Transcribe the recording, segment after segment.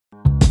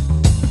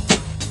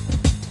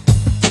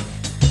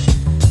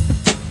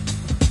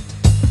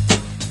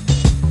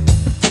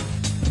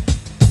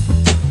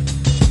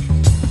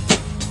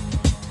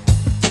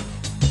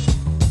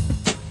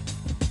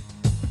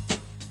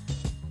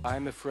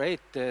I'm afraid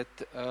that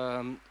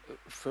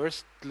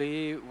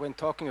firstly, when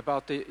talking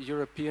about the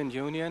European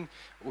Union,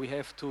 we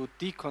have to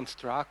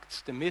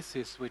deconstruct the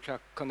myths which are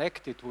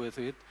connected with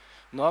it.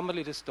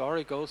 Normally the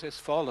story goes as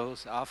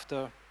follows: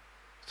 after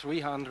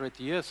 300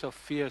 years of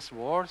fierce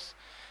wars,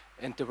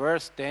 and the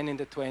worst then in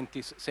the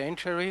 20th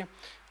century,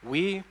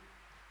 we,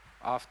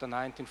 after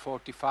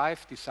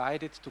 1945,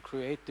 decided to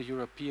create the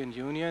European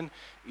Union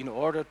in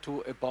order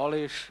to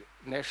abolish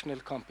national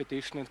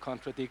competition and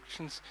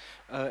contradictions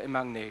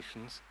among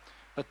nations.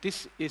 But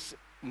this is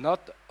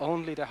not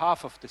only the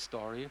half of the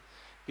story,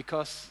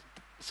 because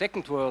the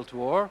Second World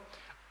War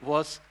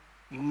was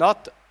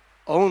not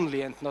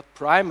only and not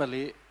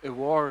primarily a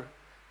war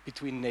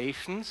between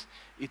nations,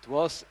 it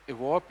was a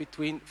war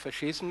between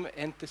fascism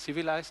and the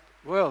civilized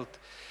world.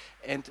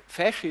 And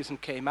fascism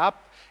came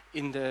up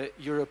in the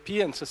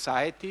European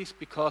societies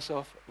because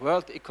of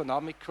world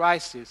economic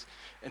crisis.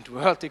 And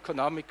world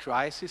economic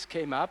crisis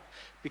came up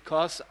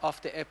because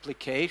of the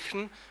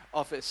application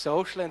of a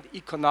social and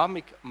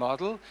economic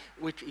model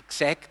which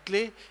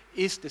exactly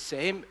is the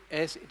same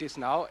as it is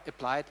now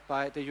applied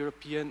by the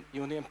European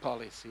Union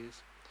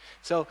policies.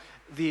 So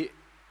the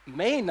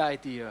main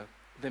idea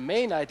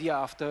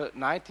after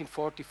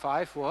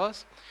 1945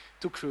 was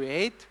to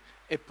create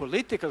a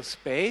political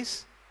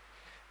space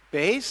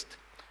based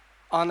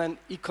on an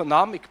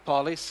economic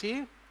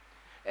policy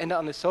and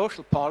on a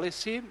social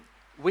policy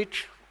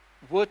which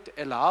would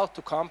allow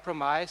to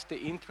compromise the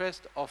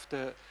interest of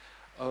the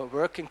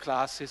working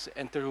classes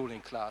and the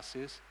ruling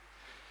classes.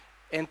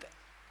 And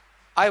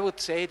I would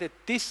say that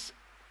this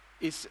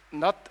is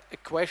not a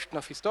question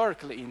of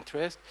historical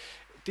interest.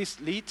 This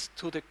leads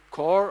to the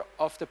core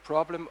of the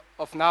problem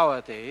of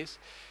nowadays,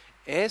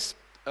 as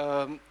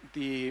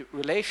the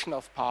relation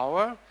of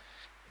power,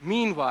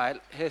 meanwhile,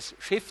 has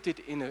shifted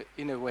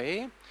in a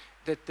way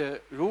that the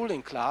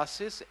ruling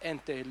classes and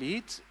the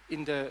elites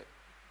in the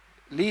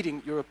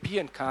leading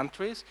European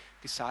countries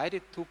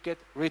decided to get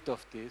rid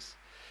of this.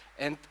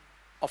 And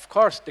of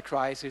course the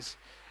crisis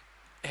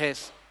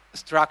has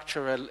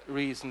structural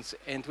reasons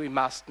and we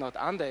must not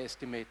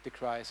underestimate the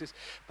crisis.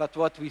 But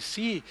what we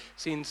see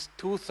since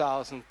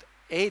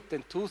 2008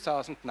 and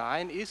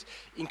 2009 is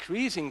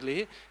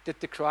increasingly that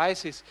the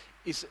crisis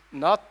is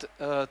not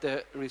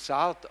the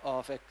result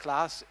of a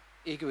class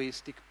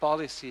egoistic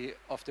policy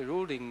of the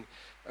ruling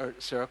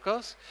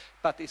circles,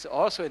 but is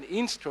also an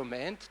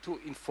instrument to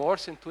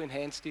enforce and to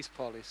enhance these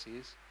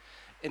policies.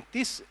 And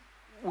this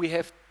we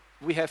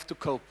have to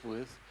cope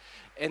with.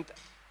 And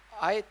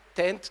I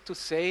tend to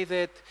say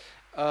that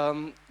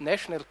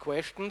national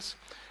questions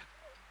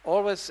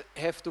always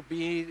have to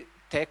be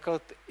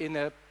tackled in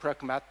a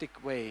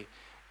pragmatic way,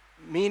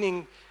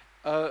 meaning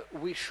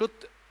we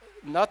should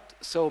not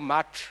so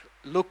much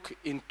look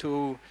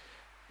into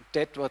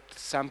that what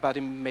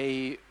somebody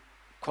may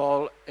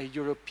call a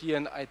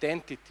European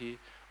identity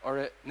or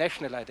a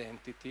national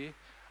identity.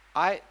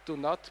 I do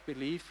not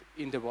believe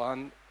in the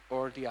one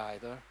or the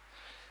other.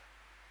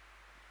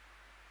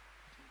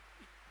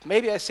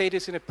 Maybe I say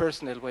this in a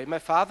personal way. My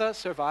father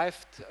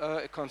survived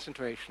a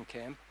concentration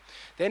camp.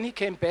 Then he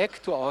came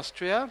back to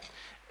Austria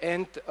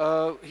and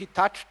he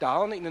touched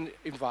down in an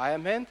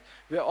environment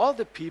where all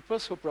the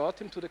peoples who brought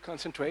him to the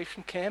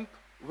concentration camp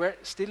were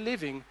still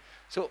living.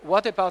 So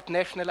what about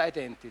national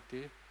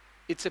identity?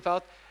 It's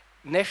about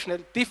national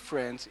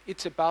difference.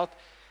 It's about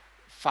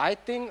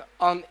fighting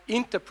on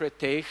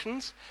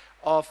interpretations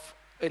of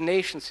a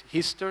nation's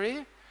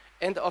history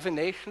and of a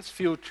nation's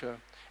future.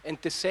 And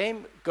the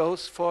same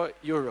goes for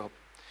Europe.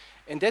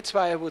 And that's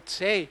why I would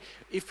say,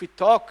 if we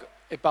talk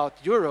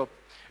about Europe,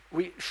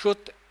 we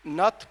should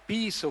not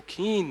be so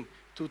keen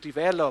to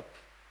develop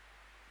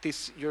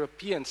this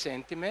European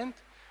sentiment.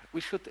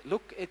 We should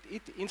look at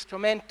it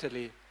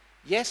instrumentally.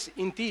 Yes,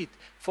 indeed,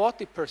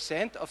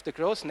 40% of the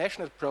gross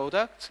national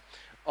product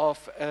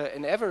of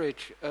an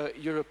average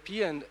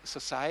European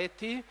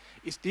society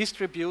is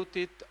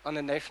distributed on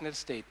a national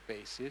state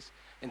basis.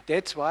 And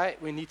that's why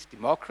we need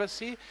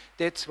democracy,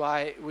 that's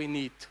why we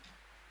need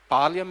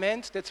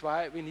parliament, that's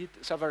why we need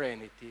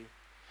sovereignty.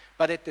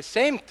 But at the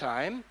same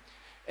time,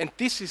 and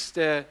this is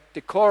the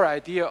core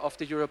idea of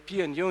the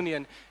European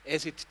Union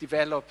as it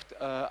developed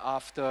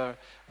after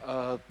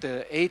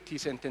the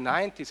 80s and the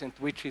 90s, and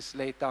which is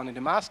laid down in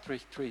the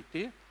Maastricht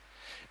Treaty,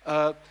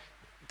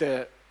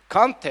 the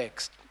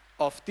context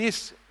of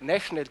these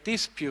national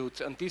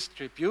disputes on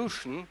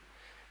distribution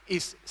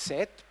is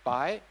set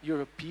by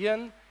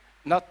European,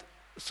 not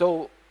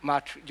so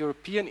much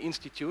European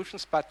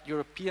institutions, but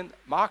European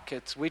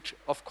markets, which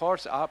of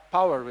course are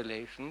power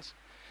relations.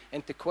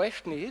 And the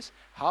question is,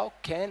 how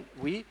can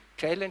we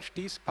challenge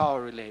these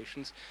power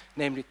relations,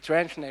 namely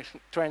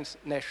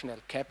transnational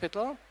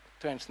capital,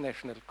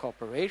 transnational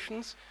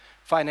corporations,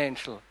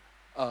 financial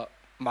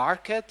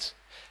markets,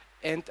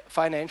 and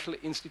financial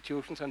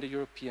institutions on the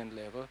European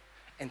level.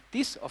 And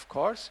this, of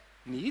course,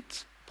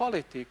 needs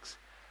politics.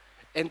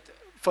 And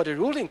for the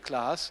ruling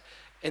class,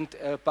 and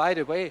by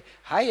the way,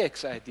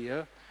 Hayek's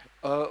idea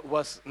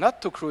was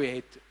not to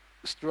create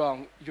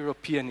strong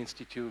European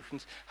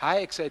institutions.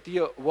 Hayek's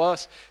idea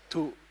was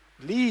to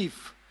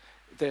leave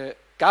the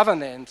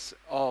governance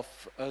of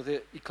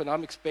the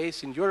economic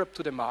space in Europe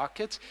to the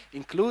markets,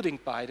 including,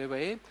 by the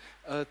way,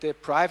 the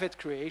private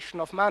creation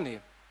of money.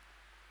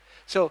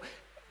 So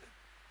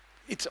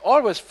it's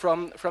always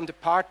from the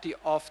party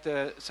of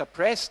the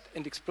suppressed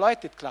and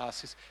exploited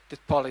classes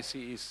that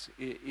policy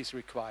is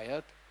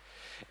required.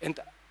 And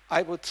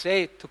I would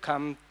say, to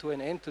come to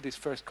an end to this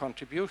first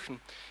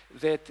contribution,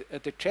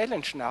 that the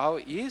challenge now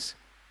is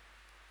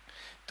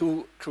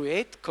to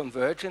create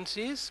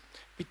convergences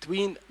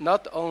between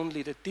not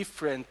only the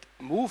different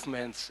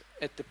movements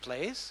at the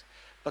place,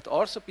 but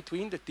also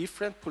between the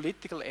different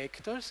political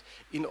actors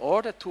in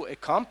order to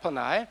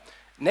accompany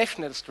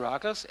national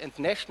struggles and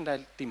national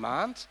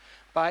demands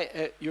by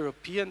a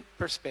European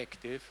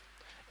perspective.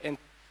 And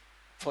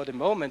for the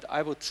moment,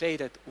 I would say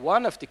that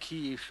one of the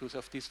key issues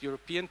of this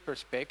European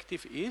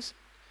perspective is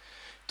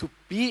to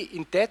be,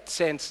 in that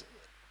sense,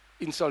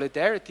 in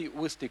solidarity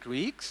with the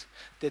Greeks,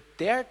 that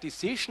their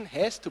decision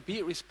has to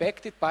be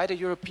respected by the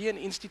European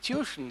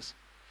institutions.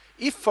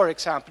 If, for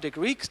example, the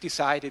Greeks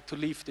decided to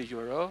leave the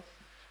euro,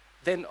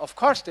 then of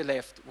course the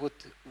left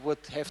would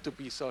have to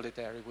be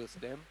solidary with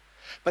them.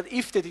 But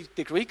if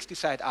the Greeks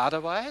decide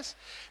otherwise,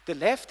 the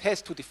left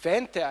has to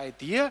defend the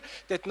idea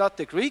that not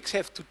the Greeks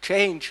have to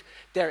change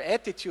their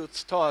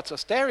attitudes towards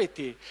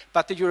austerity,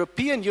 but the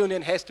European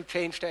Union has to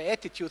change their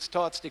attitudes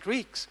towards the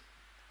Greeks.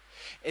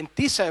 And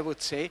this, I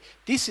would say,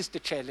 this is the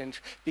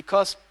challenge,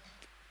 because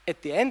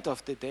at the end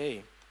of the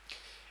day,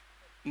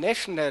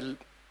 national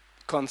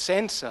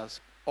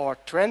consensus or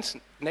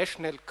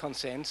transnational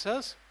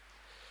consensus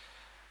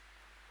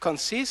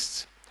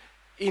consists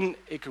in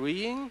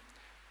agreeing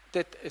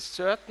that a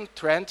certain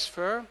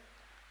transfer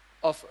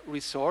of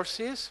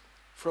resources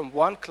from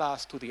one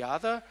class to the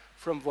other,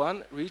 from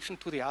one region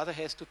to the other,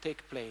 has to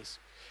take place.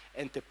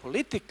 And the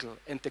political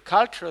and the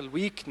cultural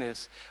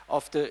weakness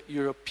of the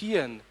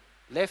European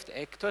left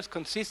actors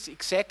consists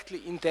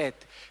exactly in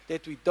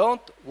that we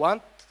don't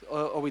want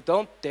or we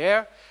don't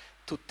dare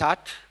to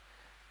touch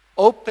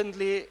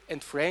openly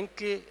and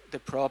frankly the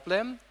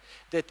problem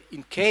that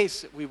in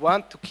case we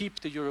want to keep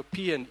the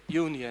European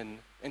Union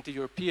and the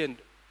European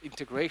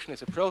integration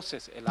as a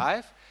process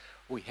alive,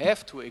 we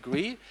have to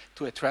agree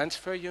to a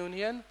transfer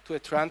union, to a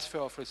transfer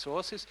of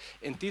resources,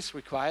 and this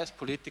requires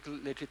political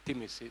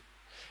legitimacy.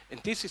 And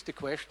this is the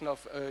question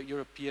of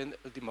European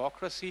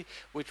democracy,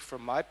 which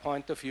from my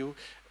point of view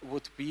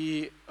would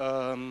be,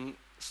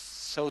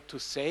 so to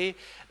say,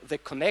 the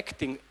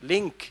connecting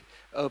link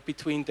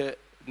between the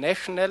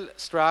national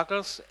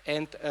struggles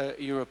and a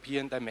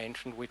European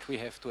dimension which we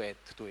have to add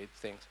to it.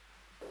 Thanks.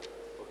 Okay,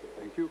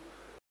 thank you.